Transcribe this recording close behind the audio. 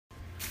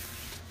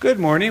Good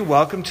morning.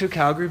 Welcome to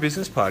Calgary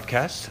Business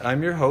Podcast.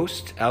 I'm your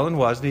host, Alan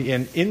Wozni,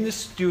 and in the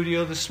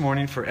studio this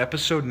morning for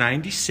episode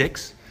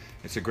 96,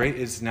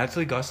 it's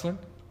Natalie Gosselin.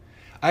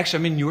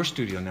 Actually, I'm in your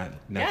studio, Natalie.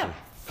 Yeah.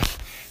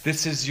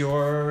 This is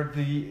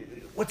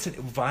what's it,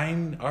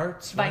 Vine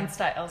Arts? Vine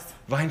Styles.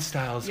 Vine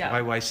Styles, Yeah.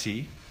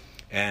 YYC.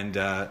 And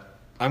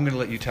I'm going to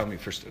let you tell me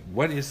first,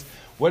 what is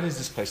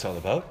this place all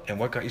about, and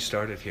what got you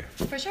started here?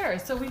 For sure.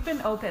 So we've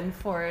been open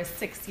for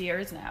 6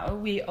 years now.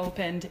 We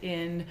opened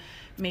in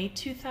May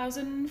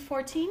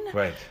 2014.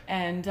 Right.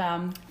 And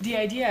the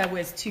idea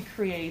was to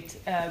create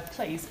a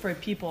place for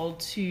people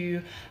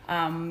to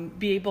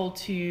be able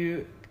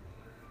to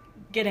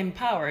get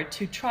empowered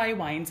to try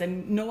wines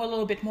and know a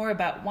little bit more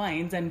about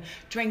wines and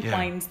drink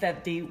wines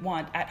that they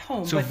want at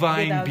home. So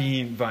Vine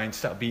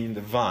style being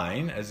the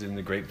vine, as in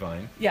the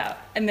grapevine. Yeah,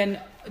 and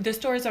then the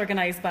store is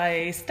organized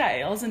by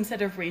styles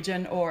instead of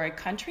region or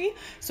country.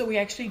 So we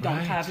actually don't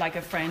have like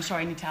a French or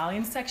an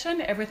Italian section.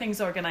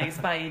 Everything's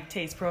organized by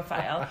taste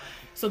profile.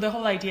 So the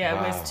whole idea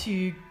was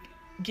to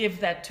give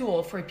that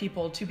tool for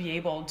people to be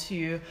able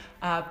to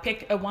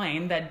pick a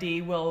wine that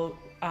they will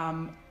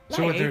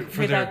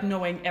without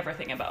knowing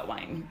everything about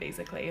wine,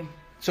 basically.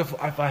 So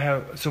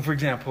for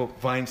example,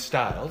 Vine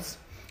Styles.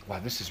 Wow,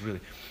 this is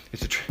really,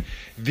 it's a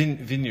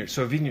vineyard.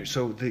 So vineyard.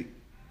 So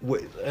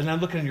and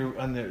I'm looking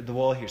on the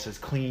wall here. It says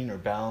clean or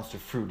balanced or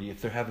fruity.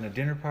 If they're having a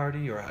dinner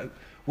party, or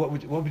what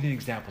would be an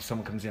example?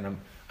 Someone comes in.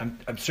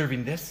 I'm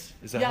serving this.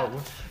 Is that how it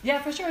works?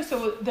 Yeah, for sure.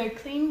 So the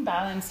clean,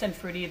 balanced, and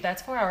fruity,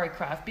 that's for our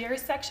craft beer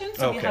section.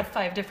 So we have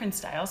 5 different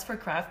styles for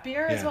craft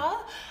beer as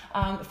well.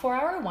 For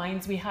our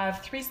wines, we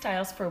have 3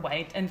 styles for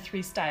white and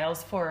 3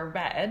 styles for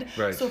red.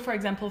 Right. So for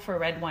example, for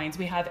red wines,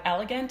 we have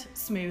elegant,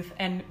 smooth,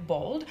 and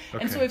bold.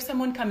 Okay. And so if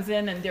someone comes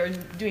in and they're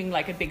doing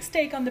like a big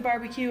steak on the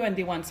barbecue and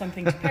they want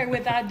something to pair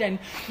with that, then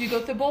you go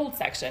to the bold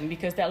section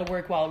because that'll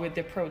work well with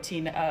the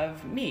protein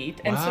of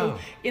meat. And so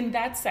in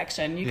that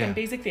section, you can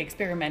basically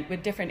experiment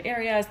with different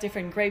areas,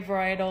 different grape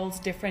varietals,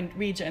 different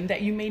region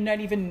that you may not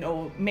even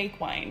know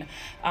make wine.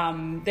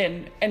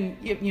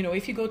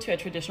 If you go to a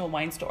traditional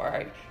wine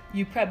store,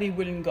 you probably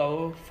wouldn't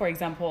go, for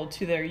example,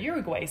 to their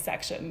Uruguay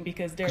section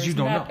because there's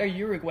not a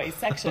Uruguay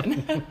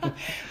section.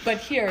 But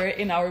here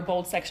in our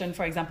bold section,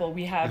 for example,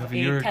 we have a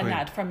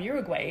Tannat from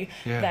Uruguay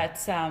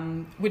that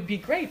would be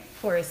great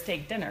for a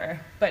steak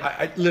dinner. But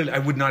I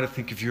would not have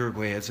think of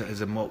Uruguay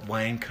as a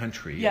wine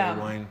country or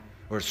wine.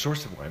 Or a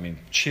source of wine. I mean,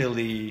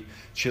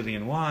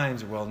 Chilean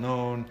wines are well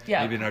known.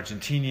 Yeah. Maybe an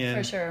Argentinian.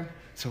 For sure.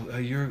 So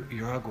you're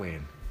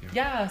Uruguayan.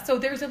 Yeah, so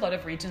there's a lot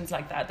of regions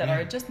like that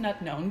are just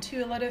not known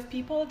to a lot of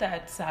people.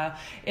 That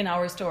in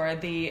our store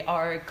they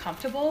are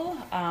comfortable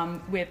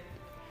with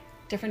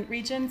different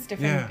regions,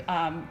 different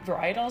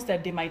varietals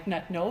that they might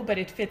not know, but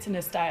it fits in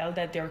a style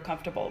that they're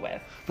comfortable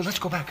with. But let's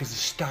go back as a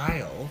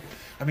style.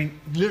 I mean,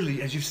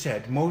 literally, as you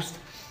said,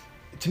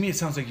 to me, it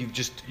sounds like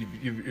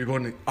you're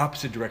going the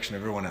opposite direction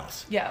of everyone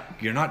else. Yeah.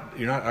 You're not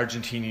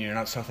Argentinian. You're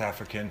not South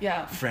African.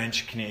 Yeah.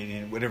 French,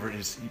 Canadian, whatever it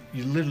is.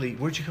 You literally,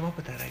 where'd you come up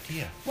with that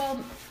idea?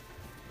 Well,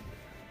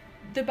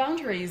 the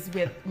boundaries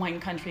with wine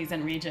countries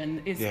and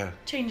region is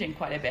changing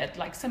quite a bit.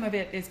 Like some of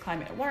it is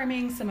climate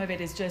warming, some of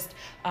it is just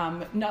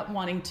not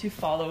wanting to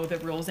follow the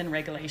rules and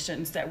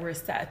regulations that were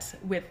set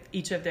with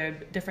each of the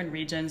different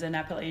regions and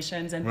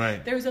appellations. And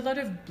there's a lot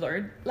of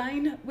blurred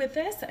line with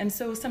this. And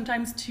so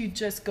sometimes to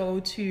just go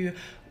to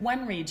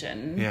one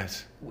region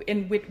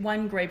with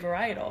one grape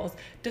varietals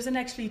doesn't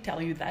actually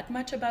tell you that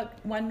much about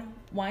one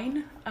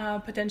wine,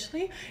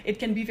 potentially. It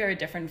can be very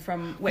different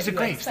from what you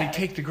grapes. expect.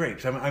 They take the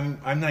grapes.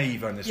 I'm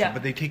naive on this one,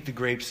 but they take the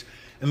grapes.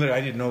 And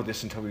literally, I didn't know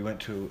this until we went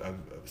to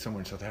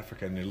somewhere in South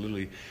Africa, and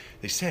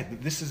they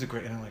said, this is a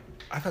grape. And I'm like,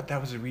 I thought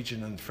that was a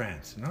region in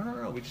France.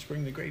 No, we just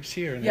bring the grapes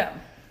here. And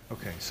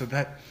okay, so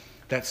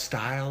that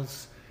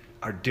styles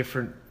are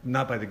different,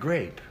 not by the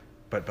grape,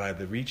 but by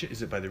the region.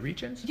 Is it by the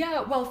regions?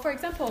 Yeah, well, for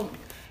example,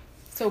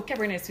 so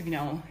Cabernet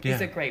Sauvignon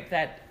is a grape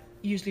that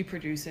usually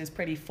produces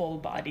pretty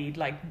full-bodied,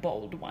 like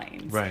bold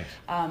wines. Right.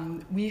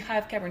 We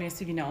have Cabernet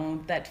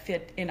Sauvignon that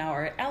fit in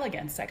our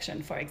elegant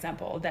section, for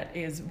example. That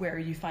is where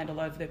you find a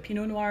lot of the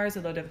Pinot Noirs,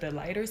 a lot of the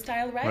lighter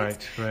style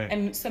reds. Right.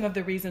 And some of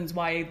the reasons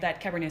why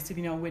that Cabernet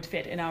Sauvignon would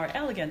fit in our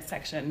elegant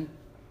section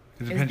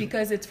is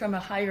because it's from a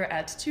higher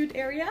altitude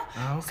area.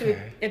 So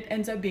it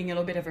ends up being a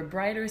little bit of a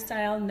brighter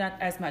style, not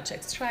as much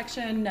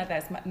extraction, not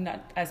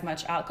as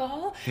much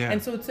alcohol. And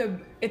so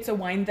it's a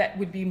wine that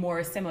would be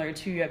more similar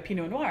to a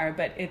Pinot Noir,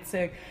 but it's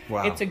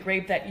a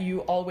grape that you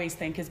always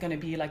think is going to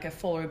be like a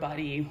fuller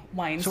body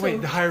wine. So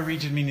wait, the higher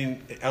region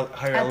meaning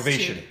higher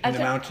elevation in the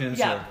mountains?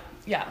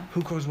 Yeah.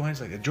 Who grows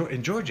wines like that?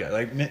 In Georgia,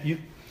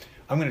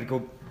 I'm going to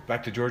go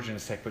back to Georgia in a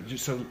sec, but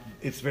so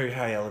it's very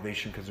high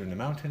elevation because they're in the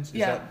mountains?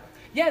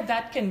 Yeah,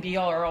 that can be,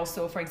 or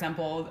also, for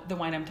example, the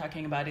wine I'm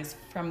talking about is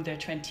from the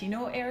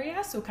Trentino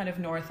area, so kind of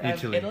north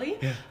of Italy.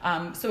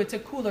 Yeah. So it's a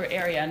cooler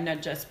area,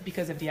 not just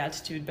because of the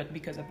altitude, but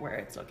because of where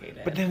it's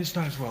located. But then it's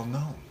not as well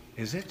known,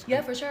 is it?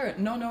 Yeah, for sure.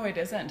 No, it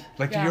isn't.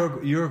 Like the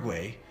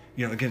Uruguay,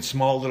 again,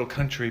 small little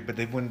country, but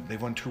they've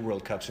won 2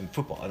 World Cups in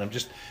football. And I'm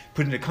just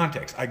putting it in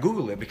context. I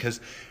Googled it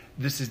because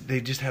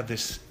they just have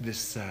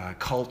this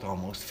cult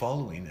almost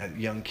following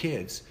young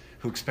kids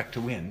who expect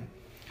to win.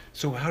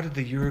 So how did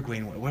the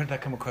Uruguayan, where did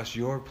that come across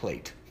your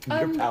plate?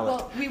 Your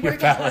palate? Well,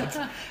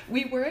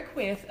 we work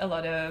with a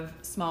lot of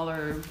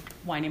smaller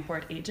wine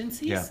import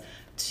agencies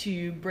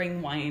to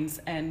bring wines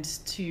and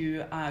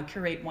to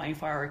curate wine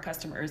for our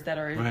customers that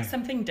are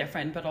something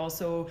different but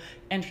also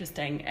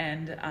interesting.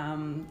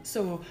 And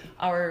so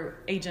our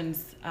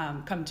agents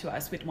come to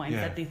us with wines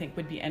that they think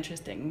would be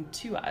interesting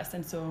to us.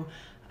 And so...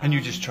 And you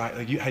just try,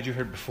 like, had you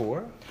heard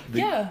before?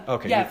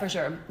 Okay. Yeah, for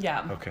sure.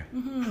 Yeah. Okay.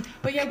 Mm-hmm.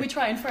 But yeah, we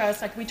try, and for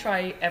us, like, we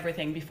try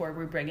everything before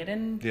we bring it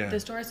in the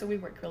store, so we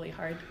work really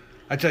hard.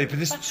 I tell you, but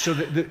this, so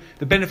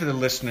the benefit of the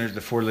listeners,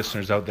 the 4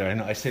 listeners out there, I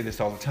know I say this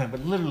all the time,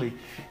 but literally,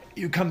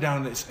 you come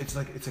down, it's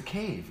like, it's a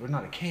cave, or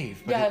not a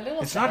cave, but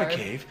it's not a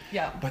cave,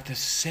 but the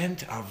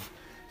scent of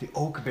the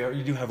oak barrel,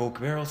 you do have oak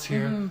barrels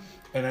here,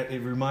 and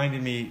it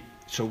reminded me,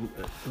 so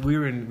we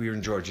were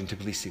in Georgia, in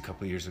Tbilisi a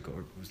couple of years ago,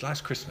 it was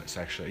last Christmas,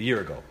 actually, a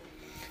year ago.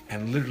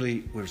 And literally,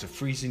 it was a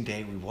freezing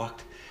day. We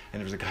walked, and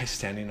there was a guy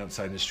standing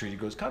outside in the street. He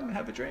goes, "Come and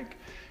have a drink."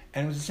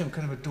 And it was the same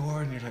kind of a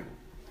door, and you're like,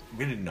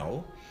 we didn't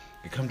know.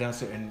 You come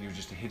downstairs, and you're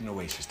just a hidden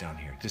oasis down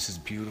here. This is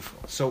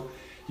beautiful. So,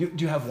 do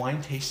you have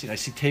wine tasting? I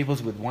see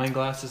tables with wine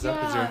glasses up.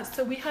 Yeah,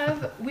 so we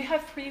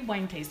have free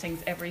wine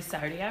tastings every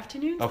Saturday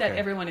afternoon that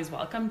everyone is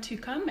welcome to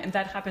come, and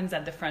that happens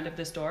at the front of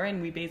the store.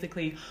 And we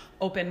basically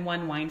open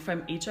one wine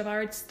from each of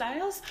our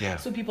styles,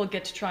 so people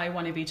get to try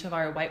one of each of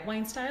our white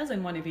wine styles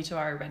and one of each of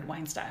our red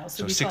wine styles.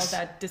 So we call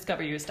that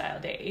Discover Your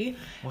Style Day.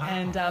 Wow.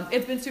 And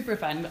it's been super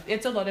fun.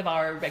 It's a lot of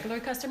our regular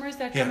customers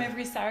that come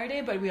every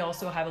Saturday, but we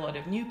also have a lot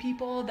of new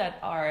people that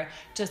are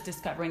just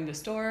discovering the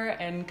store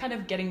and kind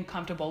of getting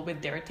comfortable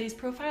with their taste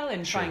profile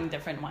and trying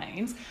different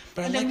wines.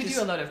 But and then we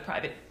do a lot of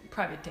private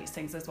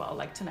tastings as well.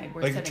 Like tonight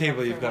we're setting up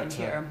for one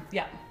here.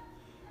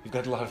 You've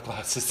got a lot of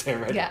glasses there,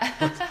 right?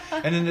 Yeah.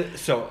 And then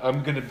so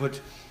I'm going to put.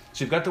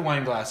 So you've got the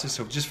wine glasses.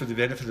 So just for the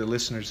benefit of the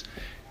listeners,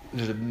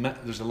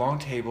 there's a long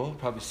table,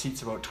 probably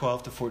seats about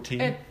 12 to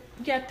 14.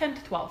 10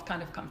 to 12,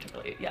 kind of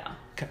comfortably. Yeah.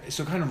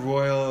 So kind of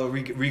royal,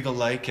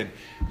 regal-like, and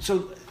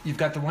so you've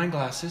got the wine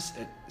glasses.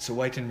 So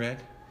white and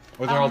red.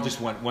 Or they're all just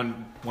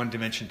one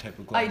dimension type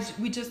of glass?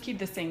 We just keep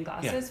the same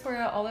glasses for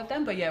all of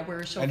them, but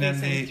we're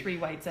showcasing 3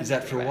 whites and 3 reds. Is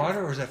that for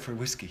water or is that for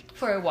whiskey?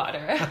 For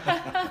water.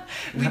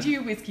 We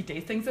do whiskey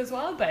tastings as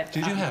well, but...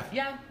 Did you have?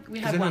 Yeah, we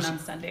have one on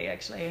Sunday,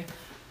 actually.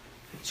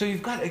 So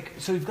you've got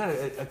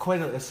quite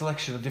a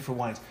selection of different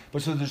wines.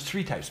 But so there's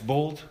 3 types.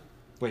 Bold?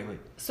 Wait.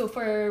 So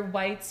for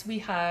whites, we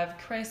have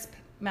crisp,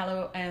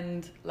 mellow,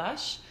 and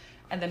lush.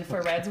 And then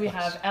for reds, we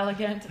have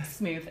elegant,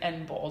 smooth,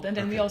 and bold. And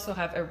then we also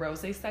have a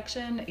rosé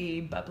section,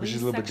 a bubbly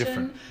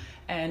section,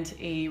 and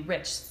a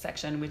rich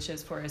section, which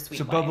is for a sweet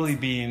wine. So bubbly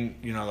being,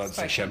 you're not allowed to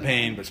say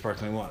champagne, but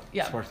sparkling wine.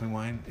 Yeah. Sparkling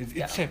wine.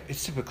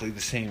 It's typically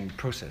the same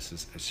process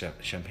as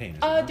champagne,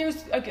 isn't it?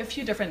 There's a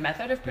few different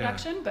methods of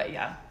production, but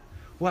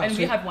Wow, and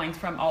we have wines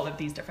from all of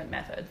these different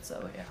methods,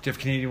 so Do you have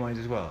Canadian wines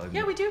as well?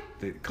 Yeah, we do.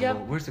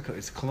 Where's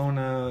is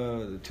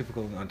Kelowna, the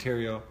typical in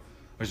Ontario?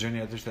 Or is there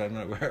any others that I'm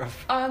not aware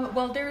of?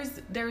 Well,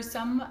 there's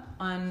some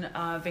on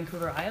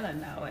Vancouver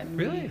Island now, and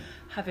we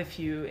have a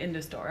few in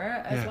the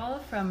store as well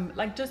from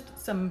like just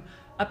some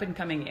up and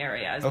coming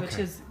areas,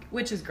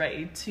 which is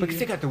great. Because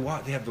they got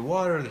they have the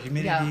water, the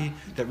humidity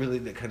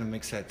that kind of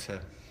makes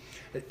that.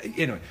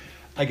 Anyway,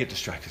 I get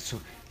distracted.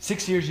 So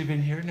 6 years you've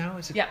been here now,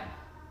 is it? Yeah.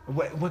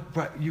 What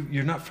brought you?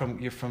 You're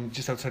from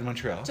just outside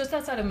Montreal. Just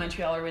outside of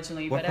Montreal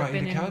originally, but I've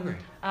been in Calgary.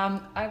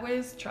 I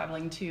was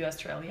traveling to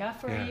Australia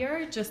for a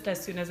year just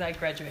as soon as I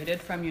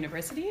graduated from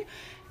university,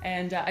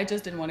 and I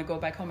just didn't want to go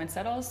back home and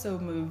settle, so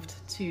moved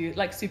to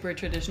like super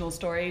traditional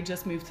story.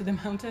 Just moved to the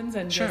mountains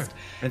and just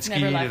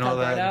never left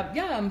Alberta.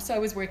 Yeah, so I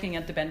was working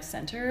at the Banff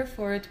Centre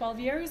for 12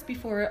 years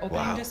before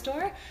opening the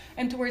store,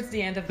 and towards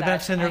the end of the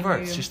Banff Centre of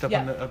Arts, just up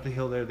up the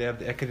hill there. They have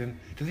the Ekiden.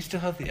 Do they still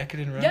have the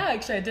Ekiden around? Yeah,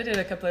 actually, I did it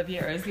a couple of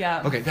years.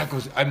 Yeah. Okay, that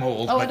goes. I'm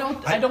old. Oh, I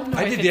don't know.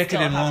 I did the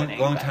Ekiden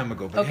long time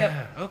ago. But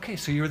okay,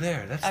 so you were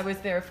there. I was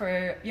there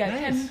for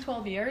 10,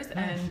 12 years,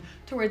 and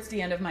towards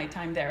the end of my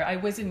time there, I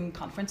was in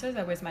conferences.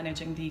 I was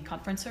managing the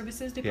conference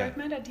services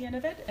department at the end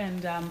of it,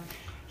 and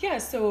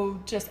so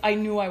just I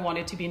knew I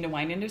wanted to be in the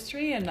wine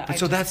industry, and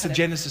so that's the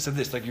genesis of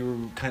this. Like you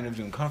were kind of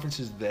doing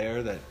conferences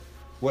there. That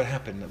what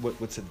happened?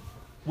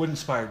 What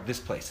inspired this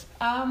place?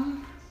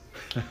 Well,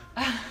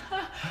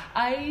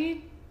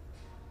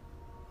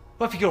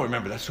 if you don't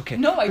remember, that's okay.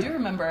 No, I do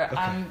remember.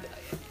 Okay.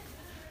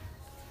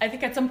 I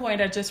think at some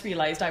point I just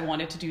realized I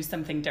wanted to do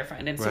something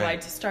different. And so I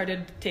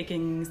started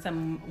taking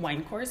some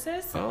wine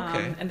courses.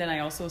 And then I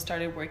also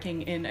started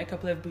working in a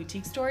couple of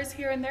boutique stores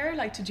here and there,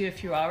 like to do a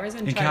few hours.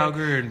 And in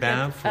Calgary and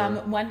Banff?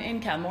 One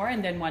in Canmore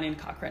and then one in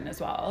Cochrane as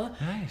well.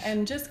 Nice.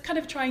 And just kind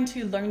of trying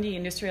to learn the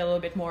industry a little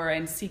bit more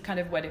and see kind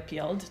of what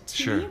appealed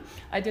to me.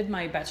 I did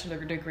my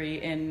bachelor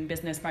degree in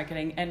business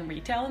marketing and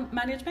retail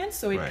management.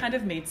 So it kind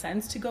of made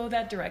sense to go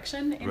that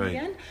direction in the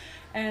end.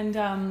 And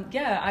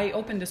I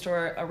opened the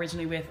store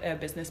originally with a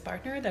business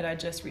partner that I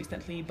just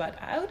recently bought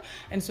out.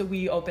 And so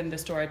we opened the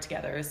store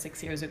together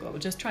 6 years ago,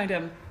 just trying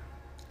to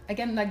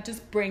again, like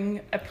just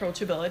bring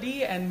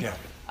approachability and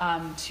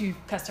to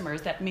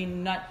customers that may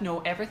not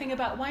know everything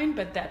about wine,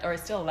 but that are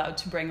still allowed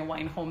to bring a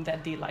wine home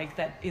that they like,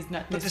 that is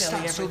not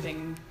necessarily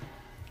everything.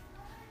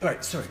 All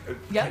right, sorry,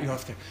 cut you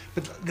off there.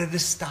 But the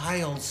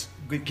styles,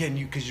 again,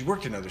 because you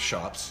worked in other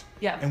shops.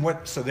 Yeah. And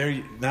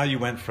now you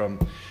went from,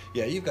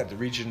 you've got the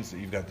regions,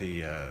 you've got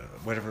the,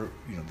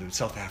 the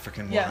South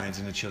African wines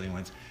and the Chilean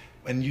wines.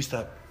 And you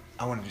thought,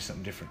 I want to do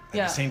something different.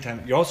 At the same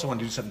time, you also want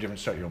to do something different,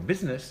 start your own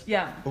business.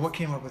 Yeah. But what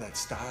came up with that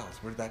styles?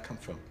 Where did that come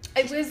from?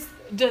 It was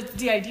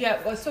the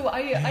idea. So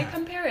I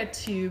compare it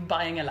to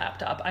buying a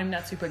laptop. I'm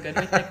not super good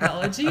with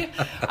technology.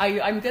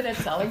 I'm good at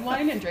selling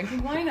wine and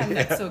drinking wine. I'm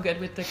not so good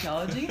with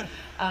technology.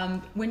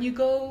 When you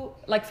go,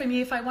 like for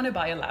me, if I want to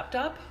buy a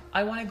laptop,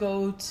 I want to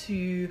go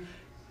to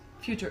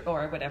Future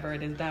or whatever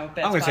it is now.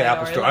 Best I'm going to say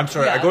Apple Store. I'm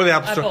sorry. I go to the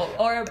Apple Store.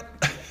 Or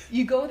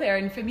you go there,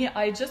 and for me,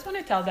 I just want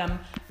to tell them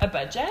a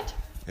budget.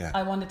 Yeah.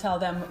 I want to tell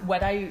them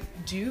what I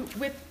do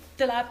with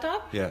the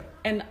laptop. Yeah.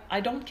 And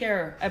I don't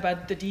care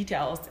about the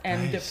details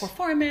and the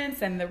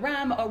performance and the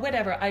RAM or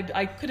whatever.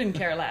 I couldn't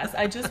care less.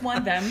 I just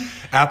want them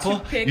Apple,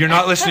 to pick. You're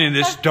not listening to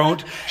this.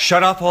 Don't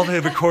shut off all the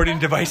recording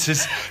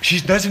devices. She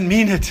doesn't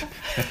mean it.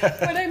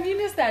 What I mean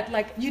is that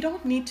like you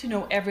don't need to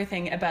know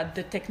everything about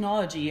the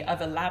technology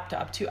of a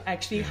laptop to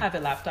actually have a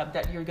laptop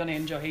that you're going to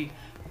enjoy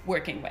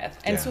working with.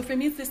 And so for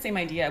me, it's the same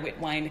idea with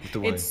wine.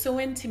 It's so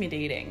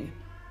intimidating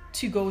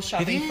to go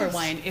shopping for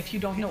wine if you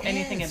don't know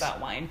anything about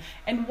wine.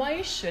 And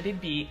why should it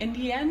be? In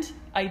the end,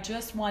 I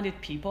just wanted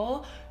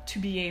people to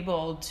be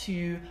able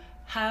to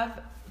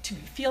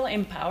feel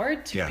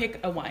empowered to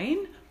pick a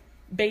wine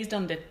based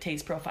on the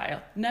taste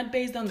profile, not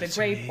based on the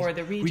grape or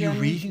the region. Were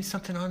you reading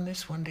something on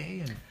this one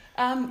day?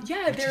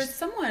 There's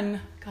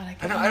someone. God, I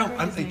can't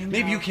remember his name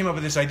maybe now. you came up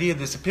with this idea,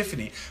 this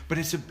epiphany, but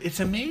it's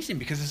amazing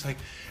because it's like,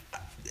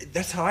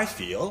 that's how I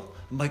feel.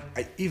 I'm like,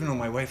 even though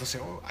my wife will say,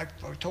 "Oh, I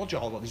told you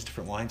all about these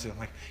different wines," and I'm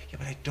like, "Yeah,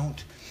 but I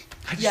don't.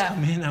 I just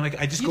come in. I'm like,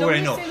 I just go where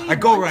I know. I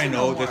go where I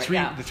know. The three.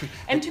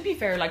 And to be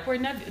fair, like we're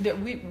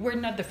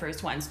not the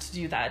first ones to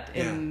do that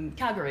in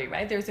Calgary,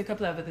 right? There's a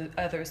couple of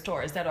other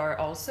stores that are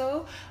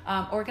also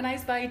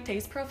organized by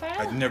Taste Profile.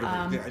 I've never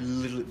heard.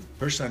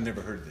 I've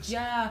never heard of this.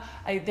 Yeah,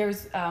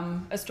 there's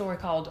a store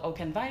called Oak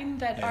and Vine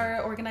that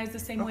are organized the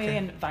same way,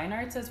 and Vine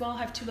Arts as well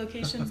have 2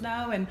 locations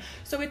now, and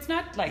so it's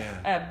not like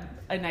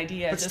an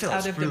idea but just still,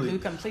 out of the blue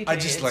completely. I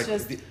just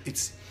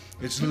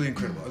it's really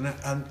incredible,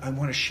 and I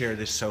want to share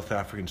this South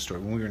African story.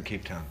 When we were in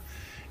Cape Town,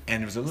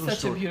 and it was a little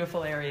such a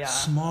beautiful area.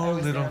 Small I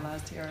was little. There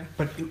last year.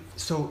 But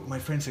so my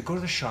friend said, go to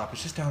the shop.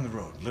 It's just down the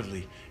road,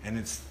 literally, and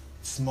it's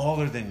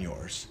smaller than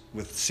yours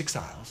with 6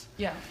 aisles.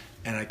 Yeah.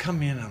 And I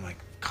come in, and I'm like,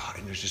 God,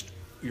 and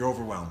you're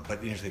overwhelmed,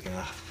 but you're thinking,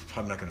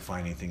 I'm not going to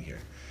find anything here.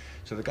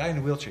 So the guy in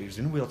the wheelchair, he was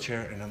in a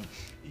wheelchair, and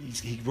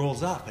he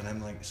rolls up, and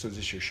I'm like, so is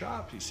this your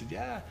shop? He said,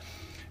 yeah.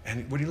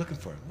 And what are you looking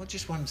for? Well,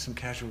 just wanted some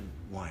casual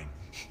wine.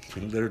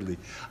 Literally,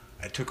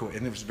 I took away,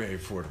 and it was very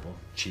affordable,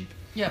 cheap.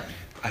 Yeah.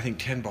 I think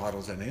 10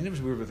 bottles, and we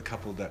were with a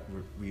couple that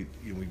we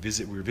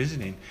were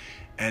visiting,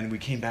 and we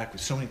came back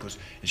with so many clothes,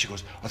 and she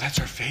goes, "Oh, that's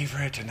our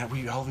favorite, and that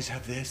we always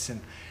have this."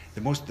 And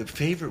the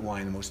favorite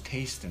wine, the most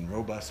taste and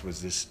robust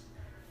was this,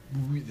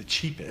 the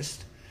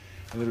cheapest.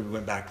 I literally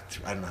went back,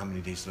 I don't know how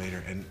many days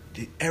later, and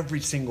every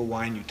single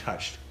wine you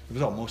touched, it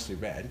was all mostly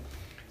red.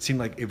 Seemed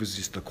like it was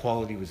just the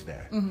quality was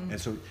there. Mm-hmm. And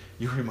so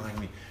you remind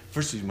me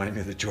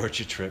of the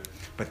Georgia trip,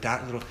 but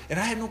and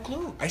I had no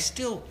clue. I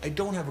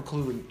don't have a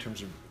clue in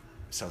terms of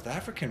South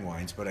African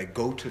wines, but I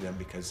go to them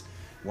because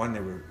 1, they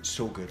were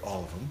so good,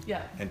 all of them,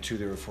 and 2,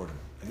 they were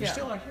affordable. And they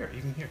still are here,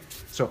 even here.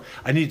 So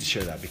I need to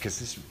share that because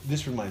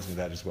this reminds me of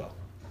that as well.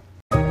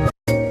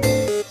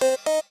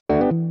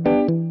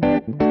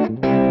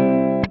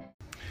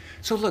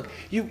 So look,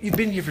 you've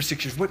been here for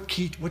 6 years. What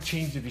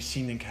change have you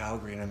seen in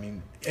Calgary? And I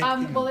mean,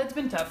 well, it's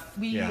been tough.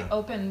 We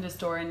opened the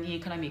store and the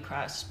economy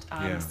crashed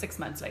 6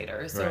 months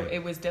later. So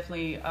it was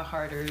definitely a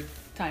harder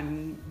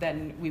time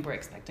than we were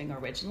expecting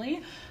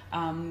originally.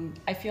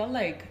 I feel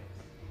like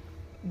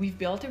we've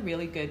built a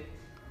really good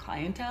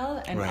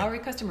clientele, and our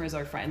customers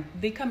are friends.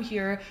 They come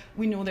here,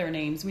 we know their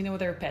names, we know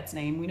their pet's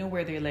name, we know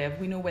where they live,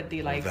 we know what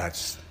they like.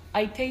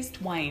 I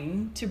taste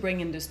wine to bring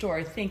in the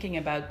store thinking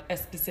about a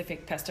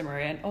specific customer,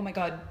 and oh my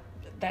God,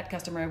 that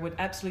customer would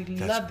absolutely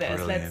love this.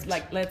 Brilliant.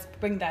 Let's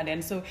bring that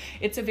in. So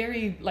it's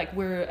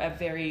we're a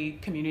very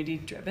community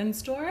driven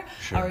store.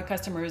 Sure. Our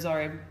customers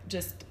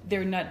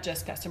they're not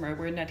just customer.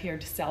 We're not here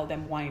to sell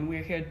them wine.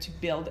 We're here to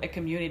build a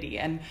community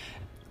and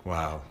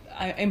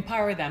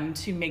empower them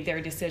to make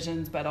their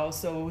decisions, but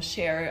also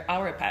share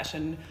our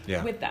passion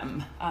with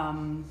them.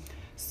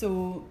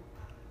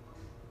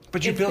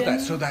 But you built that,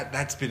 so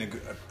that's been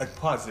a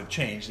positive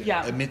change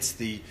amidst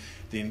the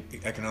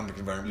economic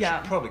environment, which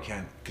you probably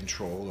can't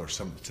control or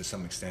to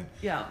some extent.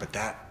 Yeah. But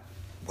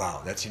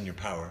that's in your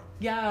power.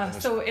 Yeah.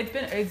 So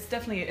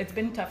it's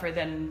been tougher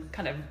than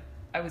kind of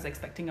I was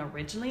expecting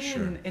originally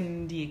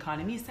in the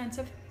economy sense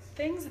of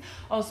things.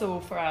 Also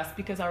for us,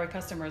 because our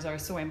customers are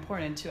so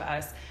important to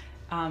us.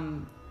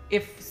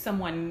 If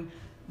someone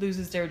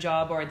loses their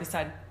job or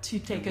decide to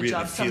take a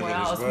job somewhere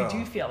else, we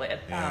do feel it.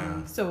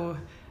 So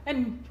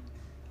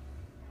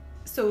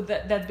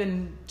that's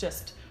been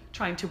just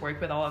trying to work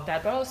with all of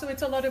that, but also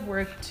it's a lot of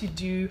work to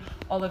do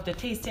all of the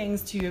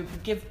tastings, to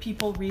give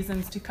people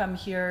reasons to come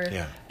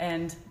here,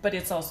 but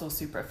it's also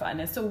super fun.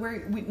 And so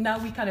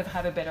we kind of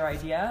have a better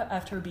idea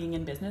after being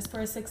in business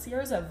for 6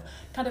 years of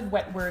kind of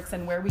what works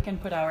and where we can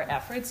put our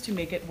efforts to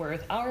make it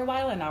worth our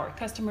while and our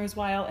customers'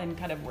 while, and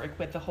kind of work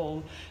with the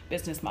whole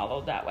business model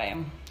that way.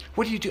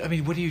 What do you do?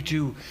 What do you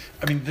do?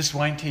 This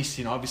wine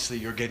tasting, obviously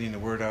you're getting the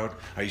word out.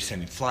 Are you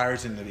sending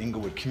flyers in the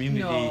Inglewood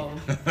community? No.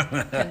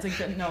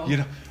 Kensington, no.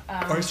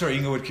 Sorry,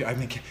 Inglewood,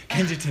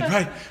 Kensington,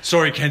 right.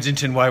 Sorry,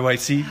 Kensington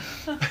YYC,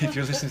 if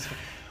you're listening.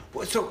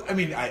 So,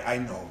 I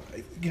know,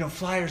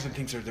 flyers and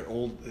things they're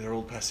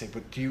old passe,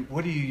 but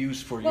what do you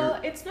use for your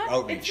outreach? It's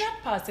not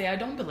passe, I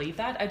don't believe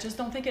that. I just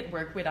don't think it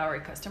worked with our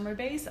customer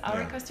base.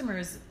 Our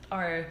customers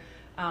are,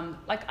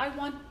 I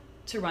want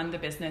to run the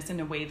business in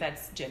a way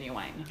that's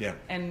genuine. Yeah.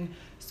 And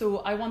so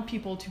I want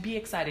people to be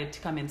excited to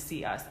come and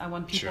see us. I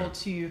want people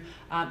to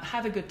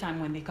have a good time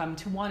when they come,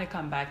 to want to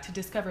come back, to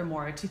discover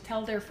more, to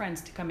tell their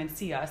friends to come and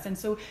see us. And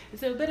so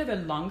it's a bit of a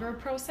longer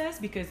process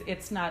because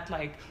it's not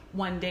like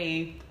one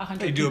day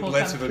 100 people come through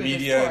the store. They do a blitz of a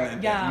media,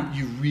 and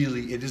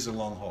it is a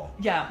long haul.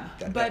 Yeah,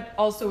 but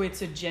also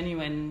it's a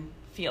genuine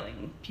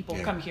feeling. People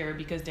come here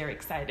because they're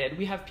excited.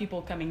 We have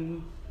people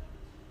coming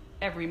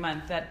every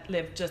month that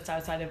live just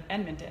outside of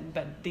Edmonton,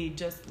 but they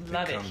just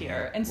love it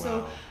here. And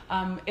so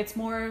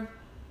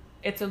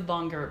it's a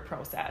longer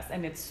process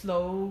and it's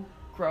slow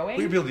growing.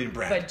 Well, you're building a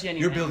brand. But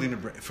genuine. You're building a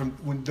brand. From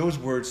when those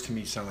words to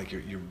me sound like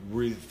you're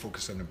really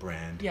focused on the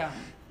brand. Yeah.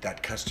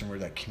 That customer,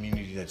 that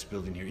community that's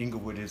building here.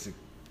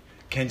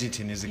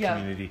 Kensington is a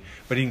community,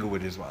 but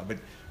Inglewood as well. But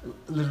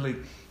literally,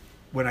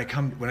 when I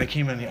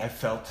came in here, I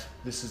felt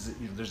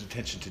there's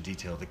attention to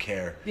detail, the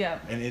care. Yeah.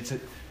 And it's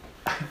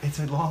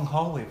a long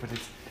hallway, but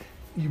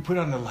you put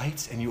on the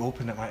lights and you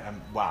open it.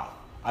 Wow.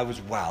 I was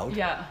wowed.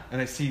 Yeah.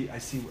 And I see a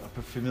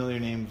familiar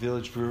name,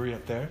 Village Brewery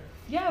up there.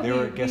 Yeah. They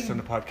were a guest on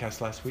the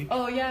podcast last week.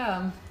 Oh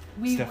yeah.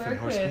 We Stefan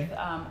work with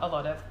a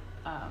lot of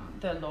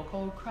the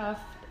local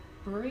craft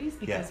breweries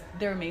because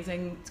they're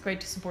amazing. It's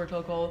great to support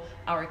local.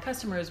 Our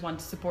customers want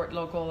to support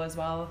local as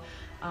well.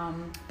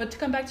 But to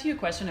come back to your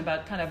question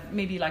about kind of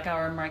maybe like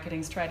our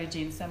marketing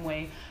strategy in some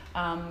way,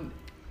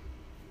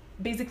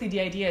 basically the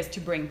idea is to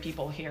bring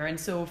people here, and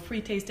so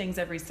free tastings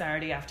every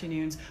Saturday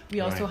afternoons. We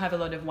also have a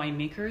lot of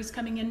winemakers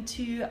coming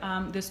into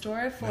the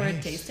store for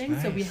tasting.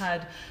 So we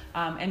had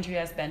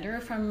Andreas Bender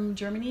from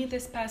Germany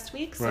this past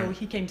week. So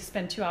he came to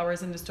spend 2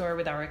 hours in the store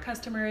with our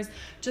customers,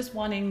 just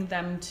wanting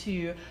them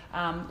to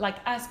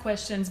ask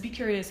questions, be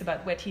curious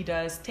about what he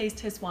does, taste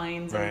his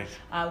wines. And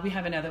we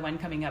have another one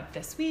coming up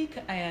this week,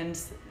 and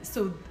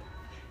so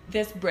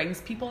this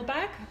brings people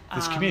back.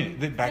 This community,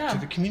 to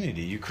the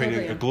community. You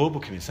create a global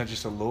community. It's not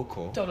just a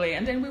local. Totally.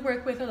 And then we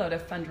work with a lot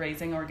of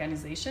fundraising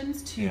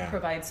organizations to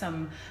provide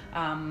some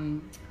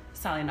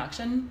silent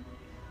auction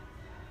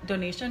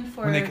donation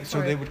for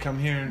so they would come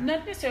here,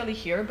 not necessarily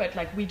here, but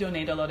we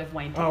donate a lot of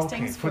wine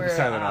tastings for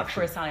silent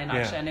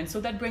auction. And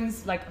so that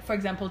brings, for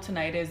example,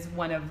 tonight is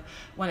one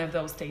of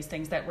those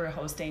tastings that we're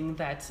hosting,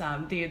 that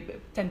the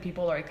 10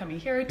 people are coming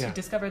here to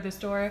discover the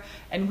store,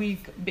 and we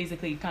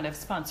basically kind of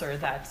sponsor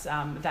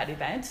that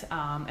event,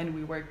 and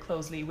we work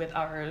closely with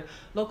our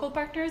local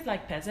partners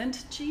like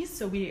Peasant Cheese.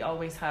 So we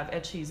always have a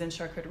cheese and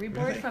charcuterie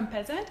board from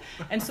Peasant,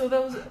 and so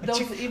those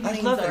evenings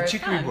I love that are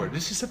chicory fun. board.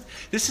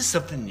 This is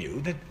something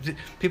new that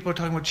people are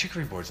talking about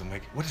chicory boards. I'm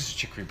like, what is a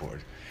chicory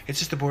board? It's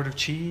just a board of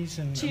cheese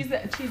and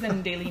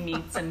daily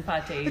meats and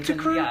pâtés. It's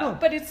incredible.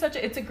 But it's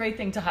a great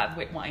thing to have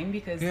with wine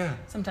because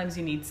sometimes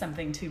you need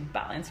something to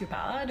balance your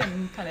palate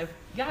and kind of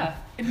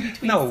in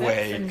between. No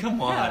way!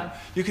 Come on,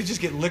 you could just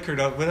get liquored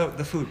out without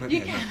the food. But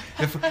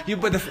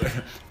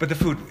but the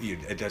food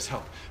it does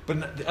help.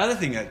 But the other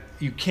thing that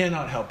you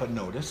cannot help but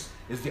notice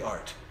is the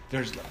art.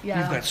 You've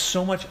got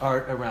so much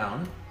art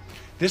around.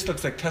 This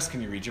looks like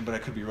Tuscany region, but I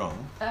could be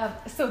wrong.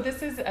 So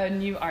this is a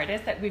new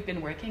artist that we've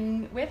been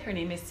working with. Her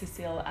name is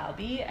Cecile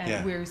Albi,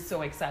 and we're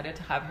so excited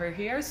to have her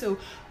here. So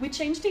we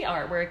change the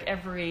artwork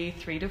every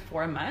 3 to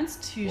 4 months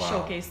to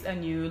showcase a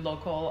new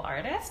local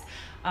artist.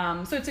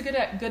 So it's a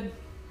good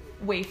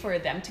way for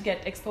them to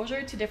get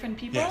exposure to different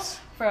people. Yes.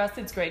 For us,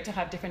 it's great to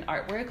have different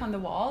artwork on the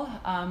wall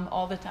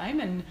all the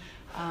time, and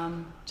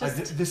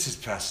this is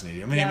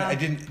fascinating. I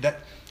didn't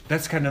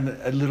That's kind of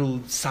a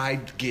little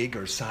side gig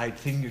or side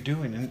thing you're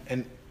doing.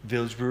 And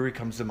Village Brewery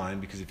comes to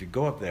mind because if you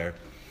go up there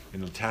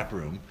in the tap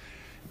room,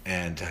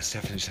 and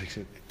Stephanie's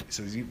like,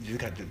 so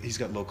he's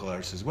got local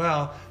artists as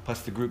well,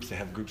 plus the groups, they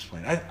have groups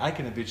playing. I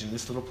can envision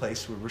this little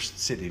place where we're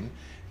sitting.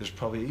 There's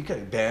probably,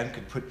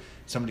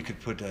 somebody could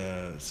put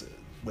a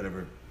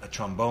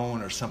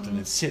trombone or something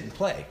and sit and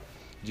play.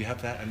 Do you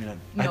have that?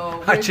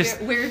 No,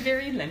 we're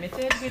very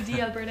limited with the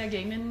Alberta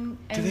Gaming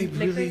and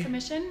Liquor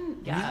Commission.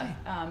 Yeah,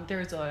 really?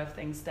 There's a lot of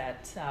things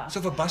that.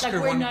 So if a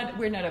busker,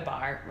 we're not a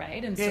bar,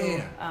 right? And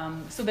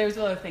so there's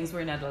a lot of things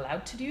we're not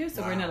allowed to do.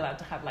 So we're not allowed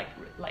to have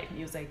live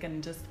music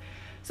and just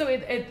So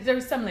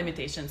there's some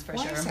limitations for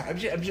sure. Is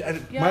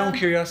that? My own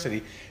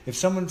curiosity. If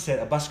someone said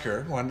a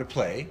busker wanted to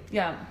play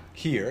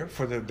here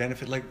for the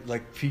benefit,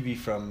 like Phoebe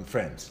from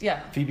Friends.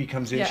 Yeah. Phoebe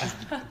comes in, she's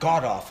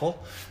god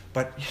awful,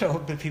 but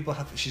but people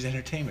she's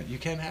entertainment. You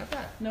can't have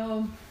that.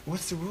 No.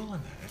 What's the rule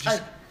on that? It's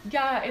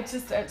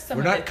just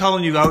we're not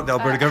calling you out, the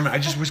Alberta government.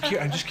 I'm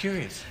just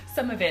curious.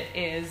 Some of it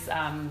is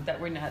that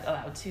we're not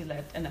allowed to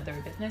let another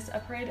business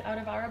operate out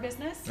of our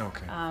business.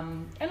 Okay.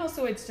 And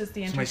also it's just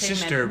the entertainment. My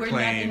sister we're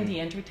not in the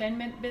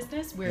entertainment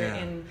business. We're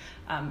in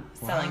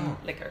selling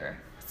liquor.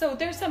 So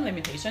there's some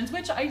limitations,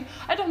 which I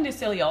don't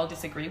necessarily all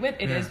disagree with.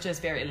 It is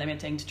just very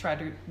limiting to try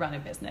to run a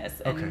business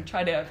and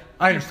try to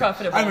be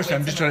profitable. I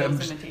understand. I'm just trying to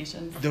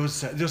limitations.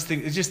 Those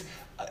things. It's just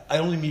I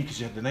only mean because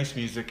you have the nice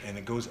music and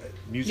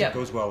music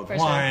goes well with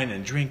wine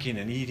and drinking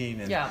and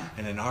eating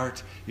and in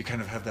art. You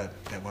kind of have that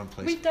one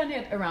place. We've done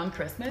it around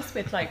Christmas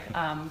with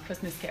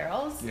Christmas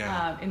carols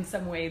in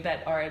some way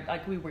that are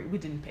like we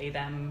didn't pay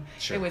them.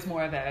 Sure. It was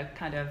more of a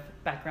kind of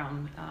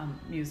background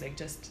music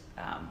just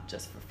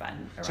for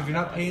fun. So if you're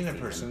not paying a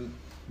person,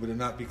 would it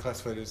not be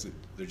classified as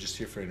they're just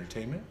here for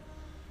entertainment,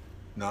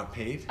 not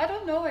paid? I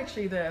don't know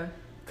actually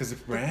because the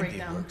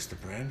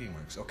branding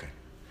works. Okay.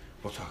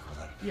 We'll talk about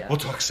that. Yeah. We'll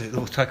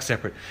talk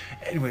separate.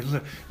 Anyway,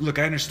 look.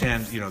 I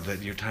understand,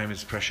 that your time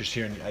is precious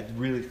here, and I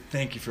really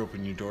thank you for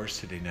opening your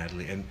doors today,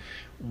 Natalie. And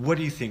what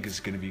do you think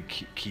is going to be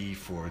key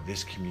for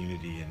this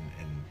community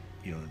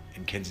and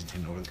in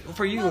Kensington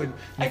for you in the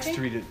next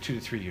 2 to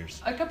 3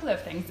 years? A couple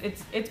of things.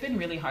 It's been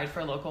really hard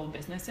for local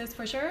businesses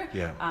for sure.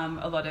 Yeah.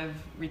 A lot of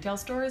retail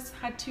stores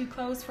had to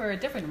close for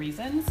different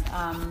reasons.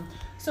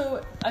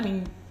 So I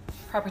mean,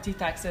 property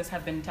taxes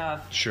have been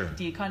tough. Sure.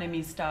 The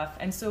economy's tough,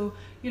 and so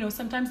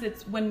sometimes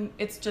it's when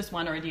it's just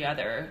one or the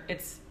other.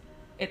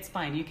 It's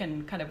fine. You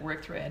can kind of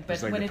work through it.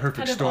 But when it's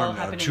kind of all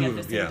happening at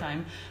the same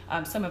time,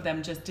 some of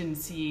them just didn't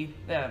see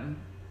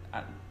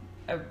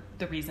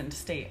the reason to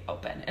stay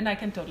open, and I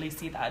can totally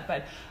see that.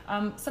 But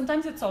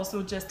sometimes it's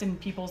also just in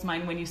people's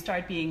mind when you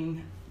start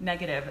being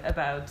negative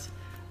about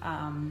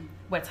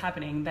what's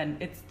happening, then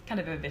it's kind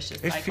of a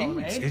vicious cycle,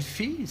 right? It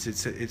feeds.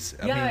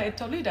 It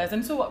totally does.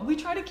 And so we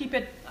try to keep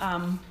it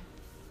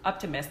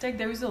optimistic.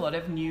 There's a lot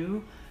of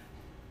new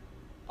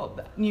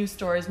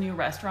stores, new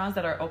restaurants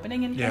that are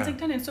opening in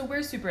Kensington, and so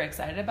we're super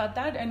excited about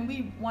that, and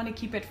we want to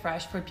keep it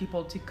fresh for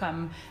people to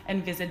come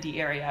and visit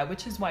the area,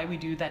 which is why we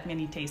do that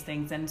many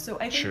tastings. And so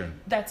I think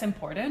that's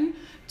important.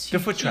 The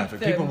foot traffic,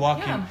 people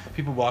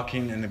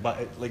walking, and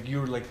like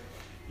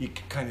you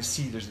kind of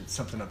see there's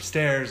something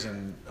upstairs,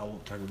 and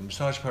I'll talk about the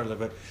massage parlor,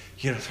 but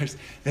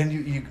then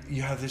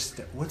you have this.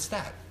 What's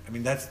that? I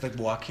mean, that's like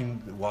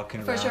walking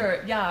around. For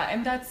sure, yeah,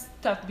 and that's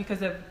tough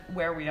because of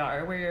where we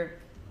are. We're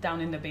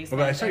down in the basement.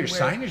 Well, but I saw your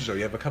signage though.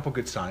 You have a couple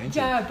good signs.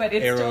 Yeah, but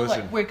it's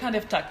still we're kind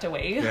of tucked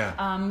away.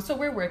 Yeah. So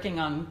we're working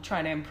on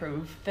trying to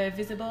improve the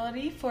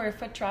visibility for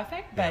foot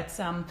traffic. But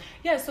so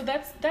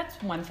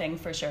that's one thing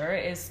for sure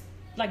is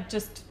like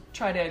just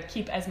try to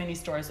keep as many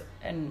stores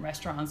and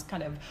restaurants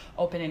kind of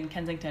open in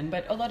Kensington.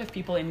 But a lot of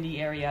people in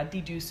the area,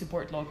 they do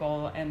support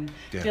local, and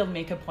they'll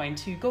make a point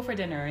to go for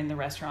dinner in the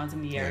restaurants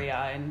in the area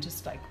and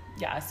just like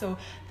so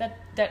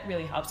that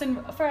really helps.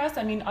 And for us,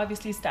 I mean,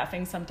 obviously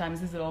staffing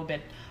sometimes is a little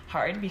bit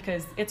hard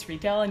because it's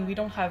retail and we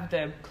don't have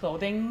the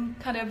clothing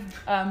kind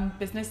of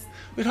business.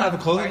 We don't have a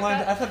clothing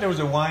line? I thought there was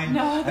a a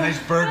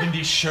nice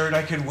burgundy shirt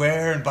I could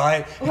wear and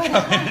buy and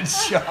come in and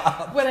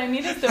shop. What I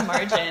mean is the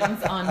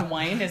margins on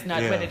wine is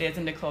not what it is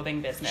in the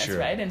clothing business,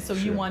 right? And so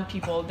you want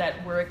people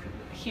that work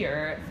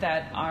here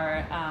that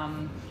are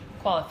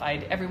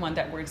qualified. Everyone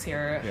that works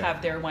here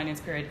have their wine and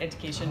spirit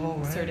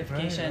education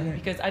certification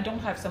because I don't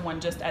have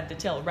someone just at the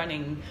till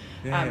running.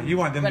 You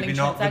want them to be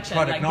not the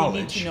product knowledge.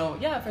 They need to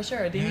know, for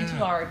sure. They need to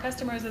know our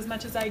customers as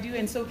much as I do,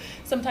 and so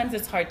sometimes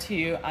it's hard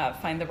to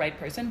find the right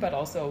person, but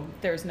also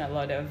there's not a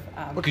lot of.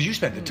 Because you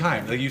spent the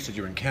time, like you said,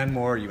 you were in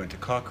Canmore, you went to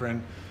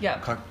Cochrane. Yeah.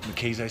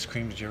 McKay's Ice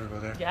Cream. Did you ever go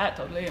there? Yeah,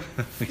 totally.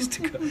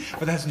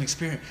 But that's an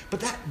experience.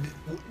 But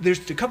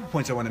there's a couple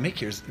points I want to make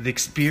here. Is the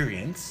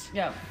experience.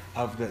 Yeah.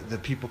 Of the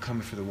people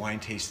coming for the wine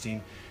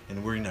tasting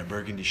and wearing that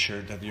burgundy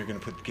shirt that you're going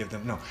to give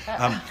them. No,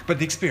 but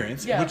the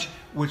experience,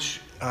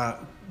 which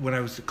when I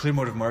was at Clear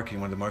Motive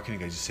Marketing, one of the marketing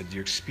guys said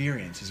your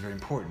experience is very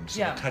important. So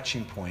the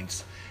touching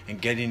points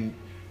and getting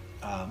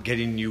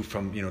you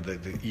from the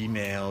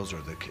emails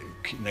or the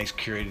nice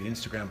curated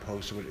Instagram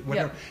posts or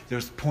whatever.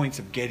 There's points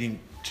of getting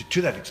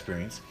to that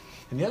experience.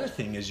 And the other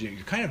thing is you're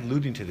kind of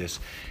alluding to this.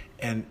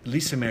 And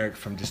Lisa Merrick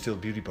from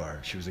Distilled Beauty Bar,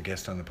 she was a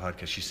guest on the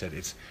podcast, she said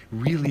it's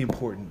really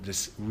important,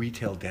 this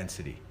retail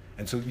density.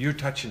 And so you're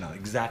touching on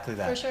exactly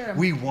that. For sure.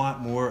 We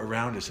want more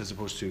around us as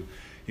opposed to,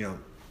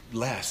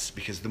 less,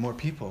 because the more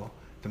people,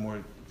 the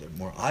more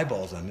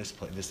eyeballs on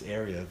this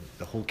area,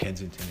 the whole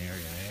Kensington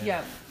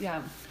area.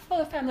 Yeah. Well,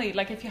 a family,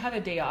 like if you have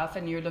a day off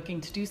and you're looking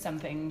to do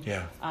something,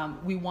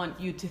 we want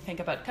you to think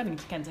about coming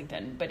to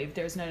Kensington. But if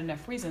there's not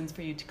enough reasons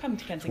for you to come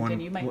to Kensington,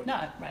 you might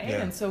not, right?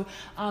 Yeah. And so,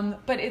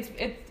 but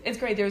it's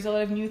great. There's a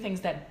lot of new things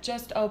that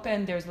just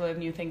opened. There's a lot of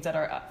new things that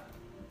are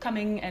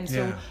coming, and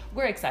so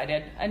we're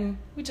excited, and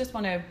we just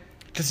want to.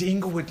 Because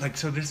Inglewood,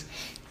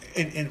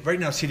 and right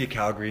now, City of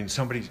Calgary, and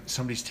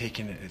somebody's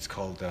taken it. It's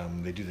called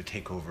they do the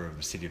takeover of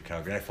the City of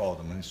Calgary. And I follow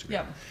them on Instagram.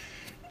 Yeah.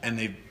 And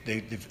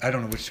they've I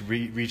don't know which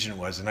region it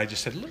was, and I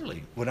just said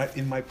literally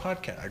in my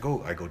podcast I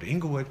go to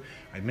Inglewood,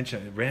 I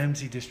mentioned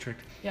Ramsey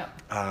District,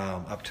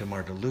 up to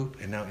Marda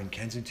Loop, and now in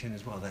Kensington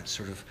as well. That's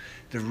sort of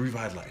they're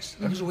revitalized.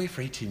 I was away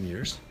for 18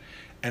 years,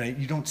 and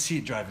you don't see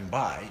it driving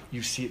by.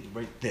 You see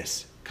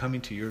it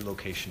coming to your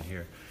location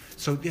here.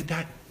 So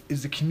that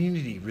is the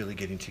community really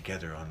getting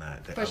together on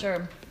that. For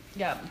sure,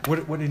 yeah. What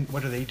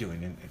are they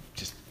doing?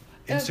 Just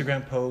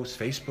Instagram posts,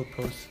 Facebook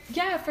posts?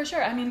 Yeah, for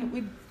sure. I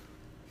mean,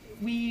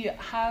 we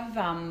have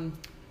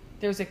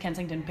there's a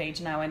Kensington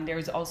page now, and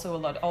there's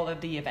also all of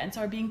the events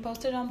are being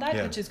posted on that,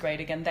 which is great.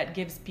 Again, that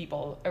gives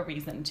people a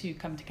reason to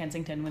come to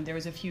Kensington when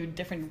there's a few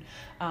different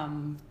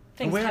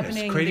things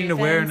happening. Creating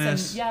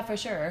awareness. And, for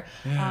sure.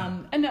 Yeah.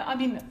 And I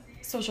mean,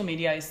 social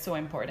media is so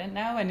important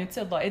now, and it's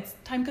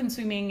time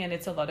consuming and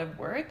it's a lot of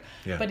work.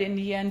 Yeah. But in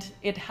the end,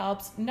 it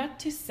helps not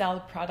to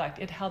sell product,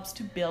 it helps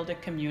to build a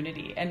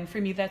community. And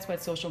for me, that's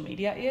what social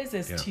media is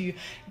to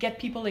get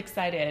people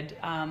excited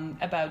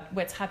about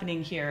what's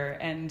happening here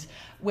and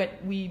what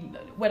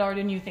are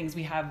the new things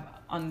we have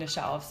on the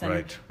shelves,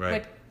 and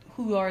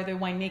who are the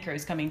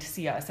winemakers coming to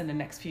see us in the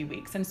next few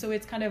weeks. And so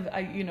it's kind of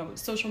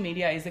social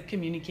media is a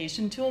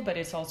communication tool, but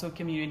it's also a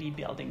community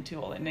building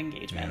tool and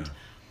engagement. Yeah.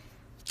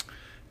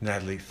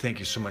 Natalie, thank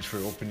you so much for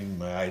opening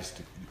my eyes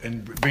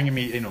and bringing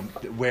me,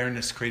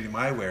 awareness, creating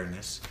my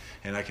awareness,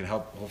 and I can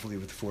help hopefully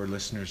with 4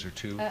 listeners or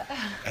 2,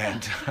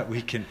 and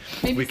we can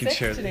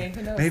share today.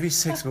 Who knows? Maybe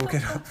 6. We'll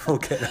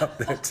get up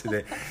there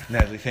today.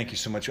 Natalie, thank you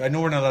so much. I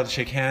know we're not allowed to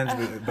shake hands,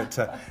 but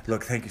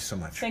look, thank you so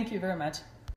much. Thank you very much.